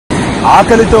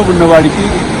ఆకలితో ఉన్నవాడికి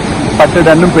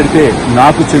పట్టడన్నం పెడితే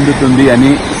నాకు చెందుతుంది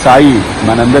అని సాయి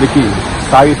మనందరికీ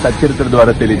సాయి సచ్చరిత్ర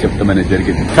ద్వారా తెలియచెప్పడం అనేది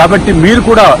జరిగింది. కాబట్టి మీరు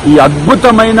కూడా ఈ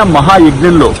అద్భుతమైన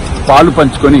మహాయజ్ఞంలో పాలు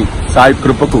పంచుకొని సాయి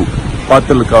కృపకు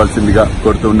పాత్రలు కావాల్సిందిగా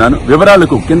కోరుతున్నాను.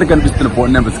 వివరాలకు కింద కనిపిస్తున్న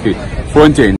ఫోన్ నెంబర్స్ కి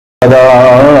ఫోన్ చేయండి.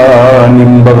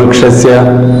 నింబవృక్షస్య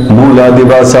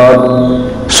మూలాదివాసాత్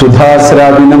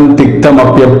సుధాశ్రావిణం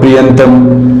తిక్తమప్యప్రియంతం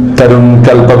తరుం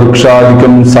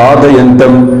కల్పవృక్షాదికం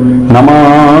సాధయంతం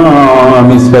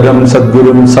నమామీశ్వరం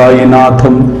సద్గురుం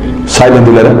సాయినాథం. సాయి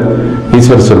బంధువులారా,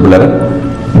 ఈశ్వర స్వరూపులారా,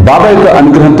 బాబా యొక్క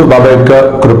అనుగ్రహంతో, బాబా యొక్క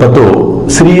కృపతో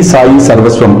శ్రీ సాయి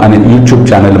సర్వస్వం అనే యూట్యూబ్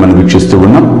ఛానల్ మనం వీక్షిస్తూ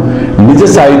ఉన్నాం. నిజ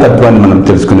సాయి తత్వాన్ని మనం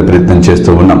తెలుసుకునే ప్రయత్నం చేస్తూ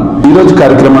ఉన్నాం. ఈరోజు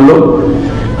కార్యక్రమంలో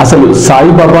అసలు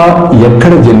సాయిబాబా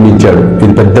ఎక్కడ జన్మించాడు?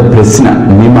 ఇది పెద్ద ప్రశ్న,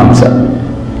 మీమాంస.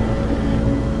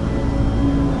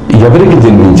 ఎవరికి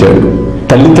జన్మించాడు?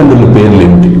 తల్లిదండ్రుల పేర్లు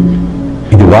ఏమిటి?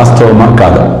 ఇది వాస్తవమా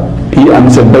కాదా? ఈ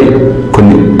అంశంపై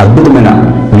కొన్ని అద్భుతమైన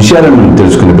విషయాలను మనం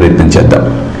తెలుసుకునే ప్రయత్నం చేద్దాం.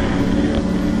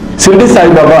 షిరిడి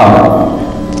సాయిబాబా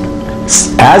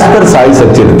యాజ్ పర్ సాయి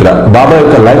సచ్చరిత్ర, బాబా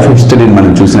యొక్క లైఫ్ హిస్టరీని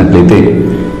మనం చూసినట్లయితే,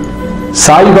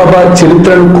 సాయిబాబా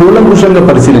చరిత్రను కూలంకుషంగా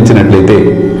పరిశీలించినట్లయితే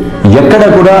ఎక్కడ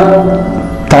కూడా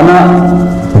తన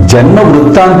జన్మ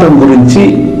వృత్తాంతం గురించి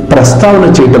ప్రస్తావన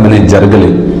చేయటం అనేది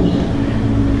జరగలేదు.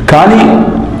 కానీ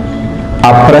ఆ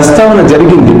ప్రస్తావన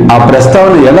జరిగింది. ఆ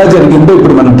ప్రస్తావన ఎలా జరిగిందో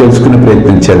ఇప్పుడు మనం తెలుసుకునే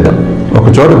ప్రయత్నం చేద్దాం. ఒక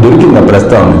చోట దొరికింది ఆ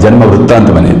ప్రస్తావన, జన్మ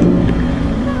వృత్తాంతం అనేది.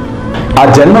 ఆ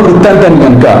జన్మ వృత్తాంతాన్ని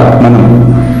కనుక మనం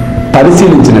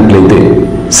పరిశీలించినట్లయితే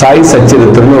సాయి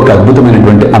సచ్చరిత్రలో ఒక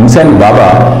అద్భుతమైనటువంటి అంశాన్ని బాబా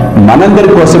మనందరి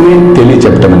కోసమే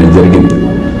తెలియచెప్పటం అనేది జరిగింది.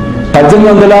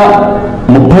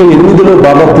 1838లో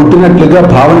బాబా పుట్టినట్లుగా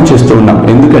భావన చేస్తూ ఉన్నాం.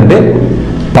 ఎందుకంటే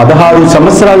 16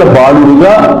 సంవత్సరాల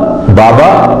బాలుడుగా బాబా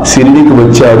షిరిడీకి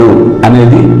వచ్చాడు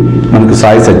అనేది మనకు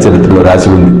సాయి సచ్చరిత్రలో రాసి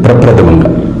ఉంది ప్రప్రథమంగా.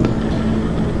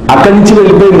 అక్కడి నుంచి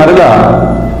వెళ్ళిపోయి మరలా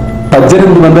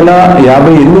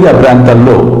 1858 ఆ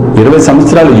ప్రాంతాల్లో 20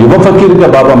 సంవత్సరాల యువ ఫకీర్గా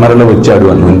బాబా మరల వచ్చాడు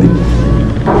అని ఉంది.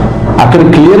 అక్కడ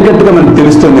క్లియర్ కట్ గా మనకు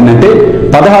తెలుస్తుంది ఏంటంటే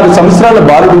 16 సంవత్సరాల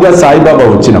బాలుడుగా సాయిబాబా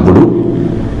వచ్చినప్పుడు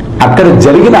అక్కడ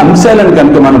జరిగిన అంశాలను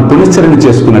కనుక మనం పునశ్చరణ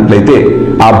చేసుకున్నట్లయితే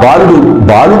ఆ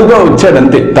బాలుడుగా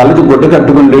వచ్చాడంతే. తలకు గుడ్డ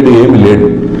కట్టుకుని లేడు, ఏమి లేడు.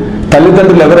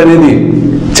 తల్లిదండ్రులు ఎవరనేది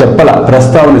చెప్పల,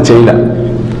 ప్రస్తావన చేయల.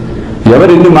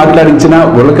 ఎవరెన్ని మాట్లాడించినా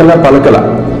ఉలకల పలకల.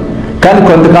 కానీ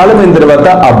కొంతకాలం అయిన తర్వాత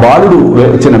ఆ బాలుడు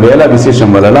వచ్చిన వేళ విశేషం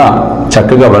వలన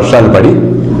చక్కగా వర్షాలు పడి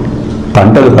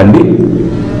పంటలు పండి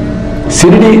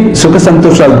షిరిడి సుఖ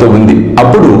సంతోషాలతో ఉంది.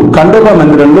 అప్పుడు ఖండోబా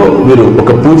మందిరంలో వీరు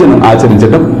ఒక పూజను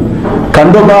ఆచరించడం.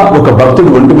 ఖండోబా ఒక భక్తుడు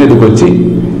ఒంటి మీదకి వచ్చి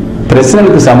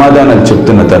ప్రశ్నలకు సమాధానాలు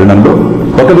చెప్తున్న తరుణంలో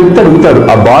ఒక వ్యక్తి అడుగుతాడు,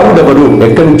 ఆ బాలుడు ఎవరు,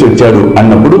 ఎక్కడి నుంచి వచ్చాడు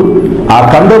అన్నప్పుడు ఆ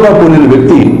ఖండోబా పూనిన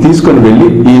వ్యక్తి తీసుకొని వెళ్ళి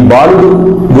ఈ బాలుడు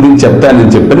గురించి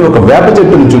చెప్తానని చెప్పని ఒక వేప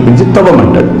చెట్టును చూపించి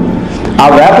తవ్వమంటాడు. ఆ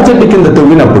వేప చెట్టు కింద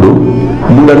తవ్వినప్పుడు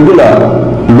 3 అడుగుల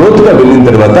లోతుగా వెళ్ళిన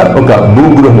తర్వాత ఒక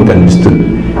భూగృహం కనిపిస్తుంది.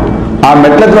 ఆ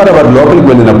మెట్ల ద్వారా వారు లోపలికి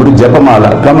వెళ్ళినప్పుడు జపమాల,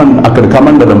 అక్కడ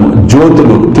కమండలము,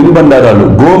 జ్యోతులు, తినుబండారాలు,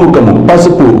 గోముఖము,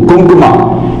 పసుపు, కుంకుమ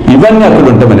ఇవన్నీ అక్కడ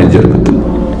ఉండమనేది జరుగుతుంది.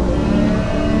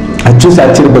 అది చూసి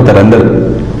ఆశ్చర్యపోతారు అందరూ.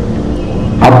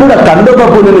 అప్పుడు ఆ ఖండోబా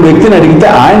పూనిన వ్యక్తిని అడిగితే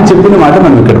ఆయన చెప్పిన మాట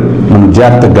మనం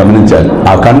జాగ్రత్తగా గమనించాలి.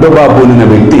 ఆ ఖండోబా పూనిన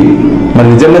వ్యక్తి మరి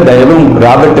నిజంగా దైవం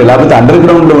రాబట్టే, లేకపోతే అండర్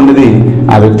గ్రౌండ్ లో ఉన్నది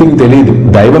ఆ వ్యక్తికి తెలియదు,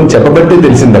 దైవం చెప్పబట్టే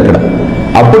తెలిసింది అక్కడ.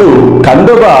 అప్పుడు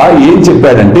ఖండోబా ఏం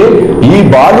చెప్పాడంటే, ఈ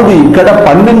బాలుడు ఇక్కడ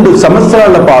 12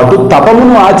 సంవత్సరాల పాటు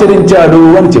తపమును ఆచరించాడు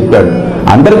అని చెప్పాడు.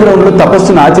 అండర్ గ్రౌండ్ లో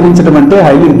తపస్సును ఆచరించడం అంటే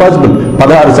హైలీ ఇంపాసిబుల్.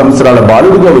 16 సంవత్సరాల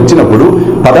బాలుడుగా వచ్చినప్పుడు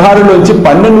 16లోంచి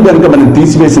 12 కనుక మనం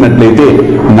తీసివేసినట్లయితే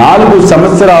 4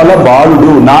 సంవత్సరాల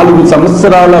బాలుడు, 4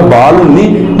 సంవత్సరాల బాలుని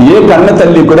ఏ కన్న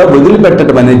తల్లి కూడా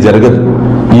వదిలిపెట్టడం అనేది జరగదు.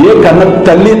 ఏ కన్న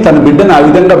తల్లి తన బిడ్డను ఆ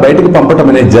విధంగా బయటకు పంపటం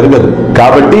అనేది జరగదు.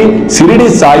 కాబట్టి షిరిడి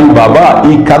సాయి బాబా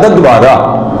ఈ కథ ద్వారా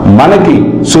మనకి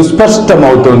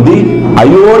సుస్పష్టమవుతోంది,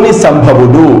 అయోని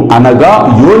సంభవుడు అనగా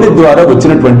యోని ద్వారా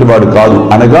వచ్చినటువంటి వాడు కాదు,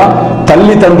 అనగా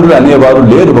తల్లిదండ్రులు అనేవారు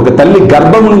లేరు, ఒక తల్లి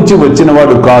గర్భం నుంచి వచ్చిన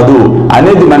వాడు కాదు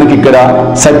అనేది మనకి ఇక్కడ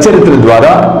సచ్చరిత్ర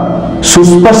ద్వారా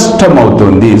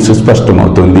సుస్పష్టమవుతుంది.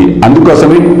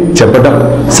 అందుకోసమే చెప్పటం,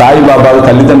 సాయిబాబా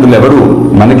తల్లిదండ్రులు ఎవరు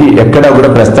మనకి ఎక్కడా కూడా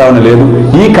ప్రస్తావన లేదు.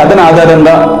 ఈ కథను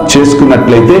ఆధారంగా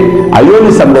చేసుకున్నట్లయితే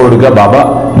అయోని సంభవుడిగా బాబా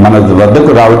మన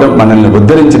వద్దకు రావటం, మనల్ని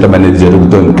ఉద్ధరించడం అనేది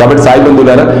జరుగుతుంది. కాబట్టి సాయి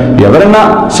బంధువులారా, ఎవరైనా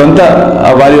సొంత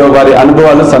వారి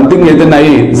అనుభవాలు సంథింగ్ ఏదైనా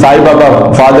అయ్యి సాయిబాబా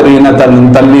ఫాదర్ అయినా తన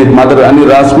తల్లి మదర్ అని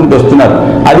రాసుకుంటూ వస్తున్నారు,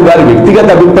 అది వారి వ్యక్తిగత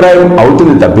అభిప్రాయం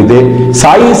అవుతుంది తప్పితే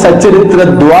సాయి సచ్చరిత్ర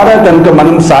ద్వారా కనుక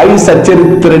మనం సాయి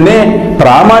సచ్చరిత్రనే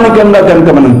ప్రామాణికంగా కనుక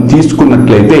మనం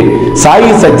తీసుకున్నట్లయితే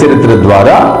సాయి సచ్చరిత్ర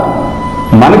ద్వారా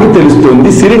మనకి తెలుస్తుంది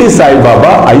షిరిడి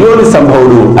సాయిబాబా అయోని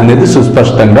సంభవుడు అనేది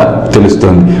సుస్పష్టంగా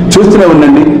తెలుస్తుంది. చూస్తూనే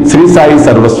ఉండండి శ్రీ సాయి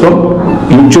సర్వస్వం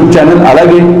యూట్యూబ్ ఛానల్,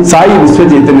 అలాగే సాయి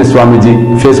విశ్వచైతన్య స్వామీజీ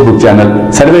ఫేస్బుక్ ఛానల్.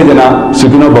 సర్వేజన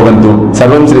సుఖినో భవంతు.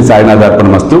 సర్వం శ్రీ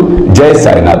సాయినాథార్పణమస్తు. జై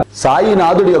సాయినాథ్.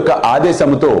 సాయినాథుడి యొక్క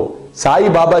ఆదేశంతో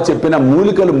సాయిబాబా చెప్పిన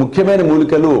మూలికలు, ముఖ్యమైన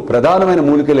మూలికలు, ప్రధానమైన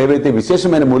మూలికలు ఏవైతే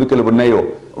విశేషమైన మూలికలు ఉన్నాయో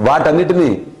వాటన్నిటినీ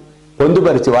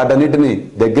పొందుపరిచి వాటన్నిటినీ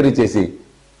దగ్గర చేసి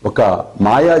ఒక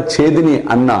మాయా ఛేదిని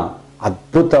అన్న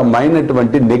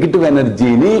అద్భుతమైనటువంటి నెగిటివ్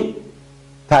ఎనర్జీని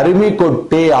తరిమి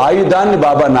కొట్టే ఆయుధాన్ని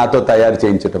బాబా నాతో తయారు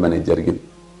చేయించటం అనేది జరిగింది.